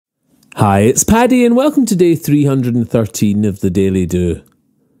Hi, it's Paddy and welcome to day 313 of the Daily Do.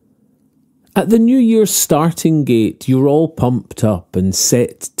 At the New Year's starting gate, you're all pumped up and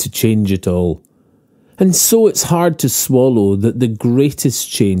set to change it all. And so it's hard to swallow that the greatest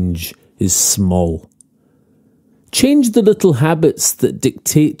change is small. Change the little habits that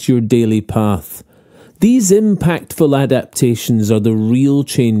dictate your daily path. These impactful adaptations are the real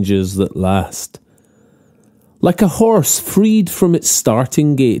changes that last. Like a horse freed from its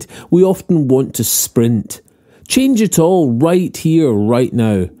starting gate, we often want to sprint. Change it all right here, right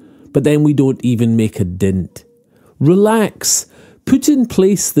now. But then we don't even make a dent. Relax. Put in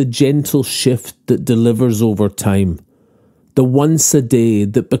place the gentle shift that delivers over time. The once a day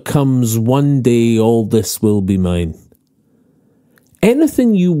that becomes one day all this will be mine.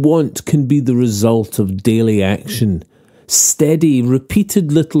 Anything you want can be the result of daily action. Steady,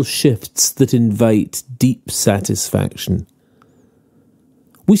 repeated little shifts that invite deep satisfaction.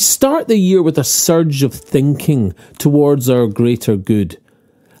 We start the year with a surge of thinking towards our greater good.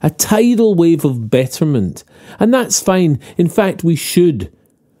 A tidal wave of betterment. And that's fine. In fact, we should.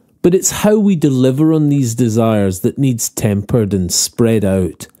 But it's how we deliver on these desires that needs tempered and spread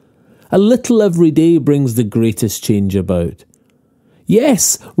out. A little every day brings the greatest change about.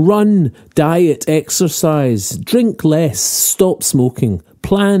 Yes, run, diet, exercise, drink less, stop smoking,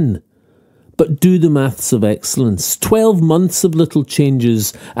 plan. But do the maths of excellence. 12 months of little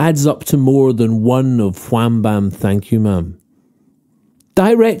changes adds up to more than one of wham bam thank you ma'am.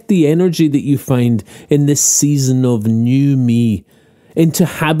 Direct the energy that you find in this season of new me into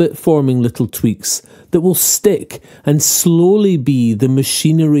habit-forming little tweaks that will stick and slowly be the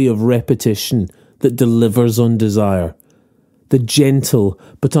machinery of repetition that delivers on desire. The gentle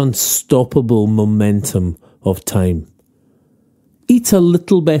but unstoppable momentum of time. Eat a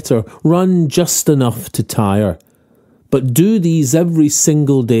little better, run just enough to tire. But do these every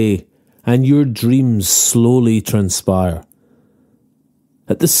single day and your dreams slowly transpire.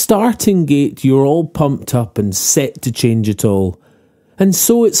 At the starting gate you're all pumped up and set to change it all. And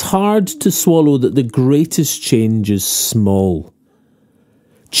so it's hard to swallow that the greatest change is small.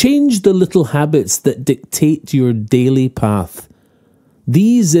 Change the little habits that dictate your daily path.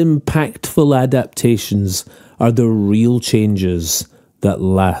 These impactful adaptations are the real changes that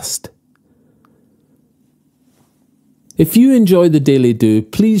last. If you enjoy the Daily Do,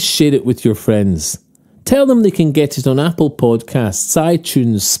 please share it with your friends. Tell them they can get it on Apple Podcasts,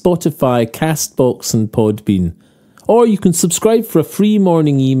 iTunes, Spotify, Castbox and Podbean. Or you can subscribe for a free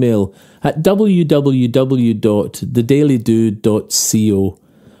morning email at www.thedailydo.co.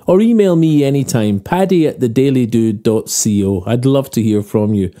 Or email me anytime, paddy@thedailydo.co. I'd love to hear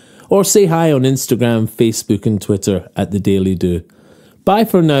from you. Or say hi on Instagram, Facebook and Twitter @The Daily Do. Bye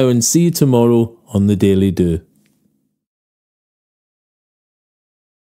for now and see you tomorrow on The Daily Do.